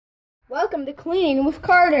Welcome to Cleaning with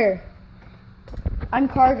Carter. I'm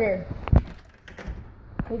Carter.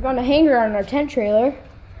 We found a hanger on our tent trailer.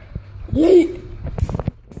 Yeet!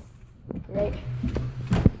 Right.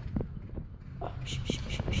 Oh, shh.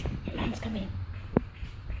 My mom's coming.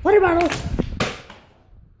 Water bottle!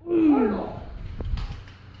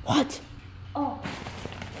 What? Oh.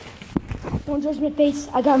 Don't judge my face.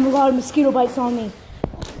 I got a lot of mosquito bites on me.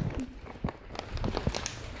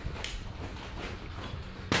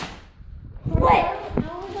 What?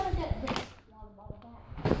 How are we gonna get this water bottle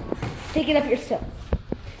back? Take it up yourself.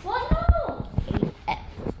 What? No!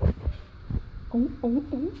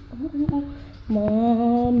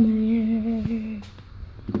 Mommy.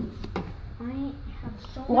 I have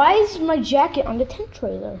so Why is my jacket on the tent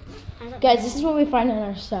trailer? Guys, this is what we find in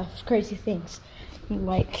our stuff. Crazy things.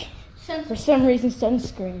 Like, for some reason,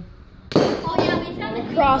 sunscreen. Oh yeah, we found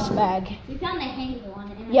a Cross bag. We found a hanger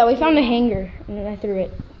on it. Yeah, we found a hanger, and then I threw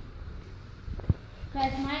it.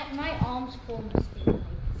 Guys, my arm's full of mosquito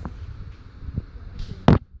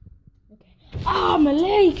bites. Ah, my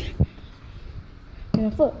leg! And my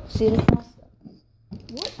foot. See the cross.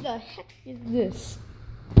 What the heck is this?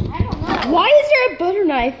 I don't know. Why is there a butter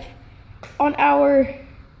knife on our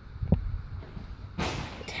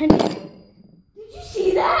tent? Did you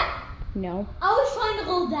see that? No. I was trying to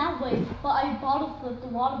go that way, but I bottle flipped the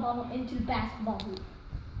water bottle into the basketball hoop.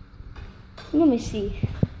 Let me see.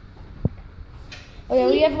 Okay,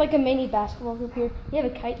 we have like a mini basketball hoop here. We have a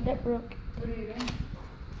kite that broke. What are you doing?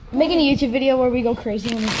 I'm making a YouTube video where we go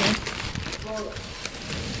crazy when we sing. Well,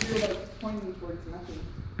 you're like pointing towards nothing.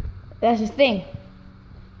 That's his thing.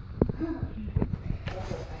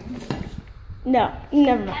 No,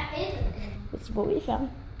 never mind. That is a thing. That's what we found.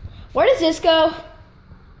 Where does this go?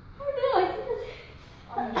 Oh no,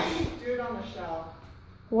 I think Do it on the shelf.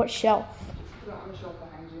 What shelf? Put it on the shelf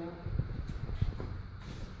behind you.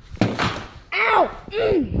 Ow!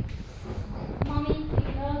 Mm. Mommy, you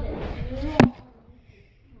know this.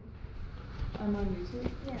 I'm on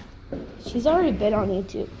YouTube. Yeah. She's already been on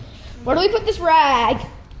YouTube. Where do we put this rag?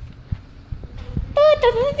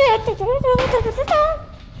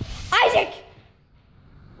 Isaac!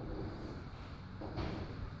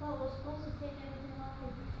 Well, we're supposed to take everything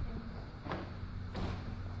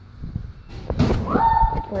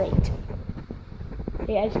off. Great.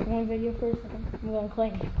 Hey, Isaac, want a video for a second? I'm going to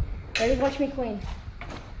clean. Ready? Watch me clean.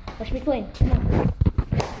 Watch me clean. Come on.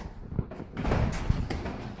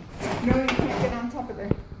 No, you can't get on top of there.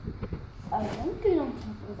 I won't get on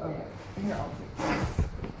top of Okay. it. Here, I'll take this.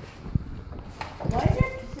 Why is your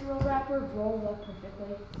cereal wrapper rolled up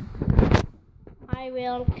perfectly? I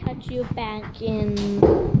will catch you back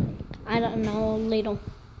in, I don't know, later.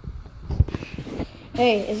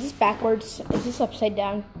 Hey, is this backwards? Is this upside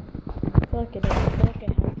down? I feel like it is. I feel like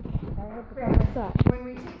I have. When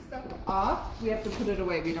we take stuff off, we have to put it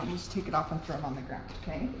away. We don't just take it off and throw it on the ground,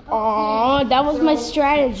 okay? Aw, that was my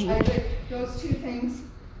strategy. Isaac, those two things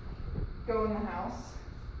go in the house.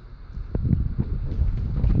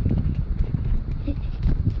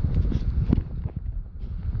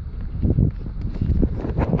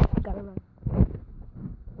 Gotta run.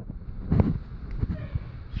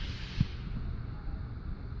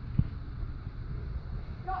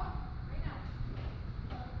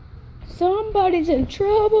 Somebody's in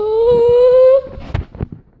trouble.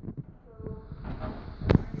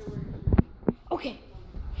 Okay.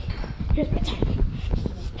 Here's my time.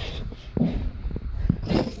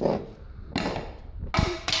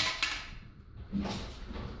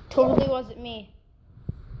 Totally wasn't me.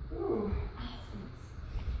 Ooh.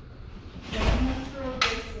 I'm gonna throw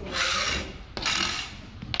this away.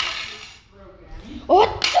 It's broken. What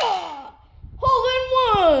the? Hole in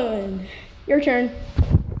one! Your turn.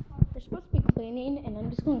 We're supposed to be cleaning, and I'm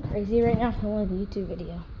just going crazy right now filming a YouTube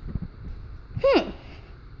video.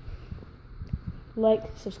 Like,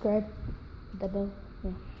 subscribe, the bell.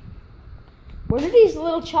 Yeah. Where did these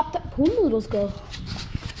little chopped up pool noodles go?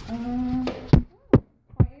 Why don't you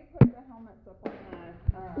put the helmets up on that?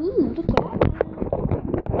 Ooh, look at that.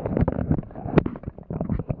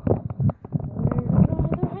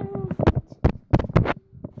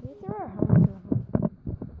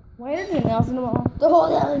 Why are there nails in the wall? The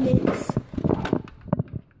whole elements.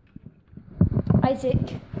 Isaac,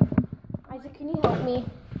 can you help me?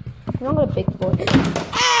 I'm not a big boy.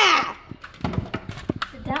 Ah!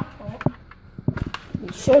 Did that fall?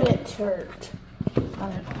 You shouldn't hurt.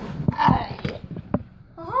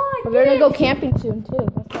 Oh, We're gonna go camping soon too.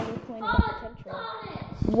 That's why we're cleaning up the tent trailer.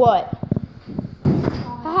 What?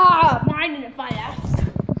 Ah, mine didn't find us.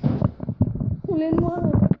 Hole in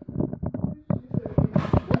one.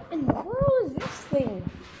 What in the world is this thing?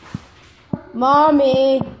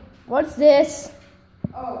 Mommy. What's this?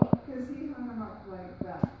 Oh, because he hung them up like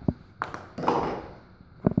that.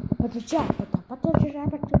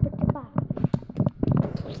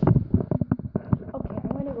 Okay,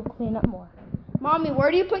 I'm gonna go clean up more. Mommy,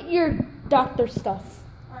 where do you put your doctor stuff?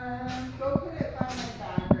 Go put it by my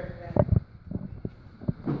bag right there.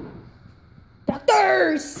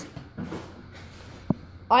 Doctors!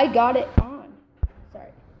 I got it on.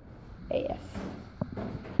 Sorry. AF.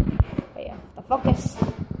 The focus.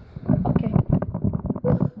 Okay.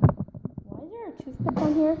 Why is there a toothpick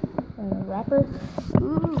on here? And a wrapper?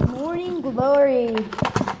 Ooh, morning glory.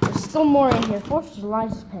 There's still more in here. 4th of July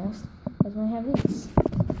just passed. That's why I have these.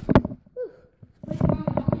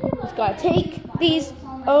 Just gotta take these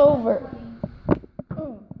over.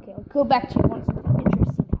 Okay, I'll go back to you once something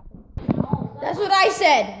interesting happens. That's what I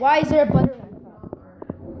said. Why is there a butter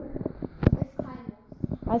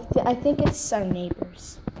knife? I think it's our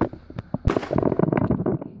neighbors.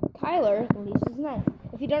 Kyler leaves his knife.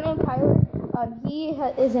 If you don't know Kyler, he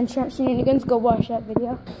is in Champ Shenanigans. Go watch that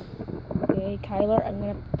video. Okay, Kyler, I'm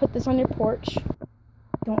gonna put this on your porch.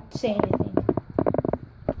 Don't say anything.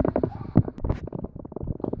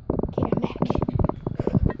 Okay, I'm back.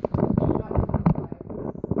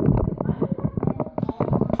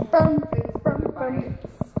 Bum, bum, bum.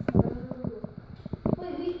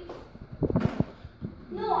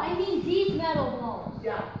 No, I mean these metal balls.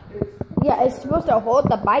 Yeah, it's supposed to hold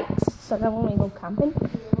the bikes, so that when we go camping,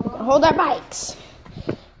 we can hold our bikes.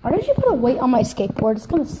 Why did you put a weight on my skateboard? It's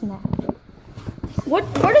gonna snap. Where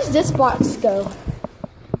does this box go?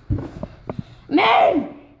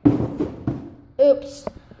 Man! Oops.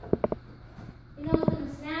 You know what's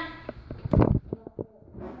gonna snap? I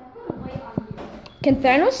put a weight on you. Can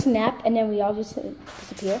Thanos snap and then we all just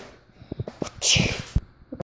disappear?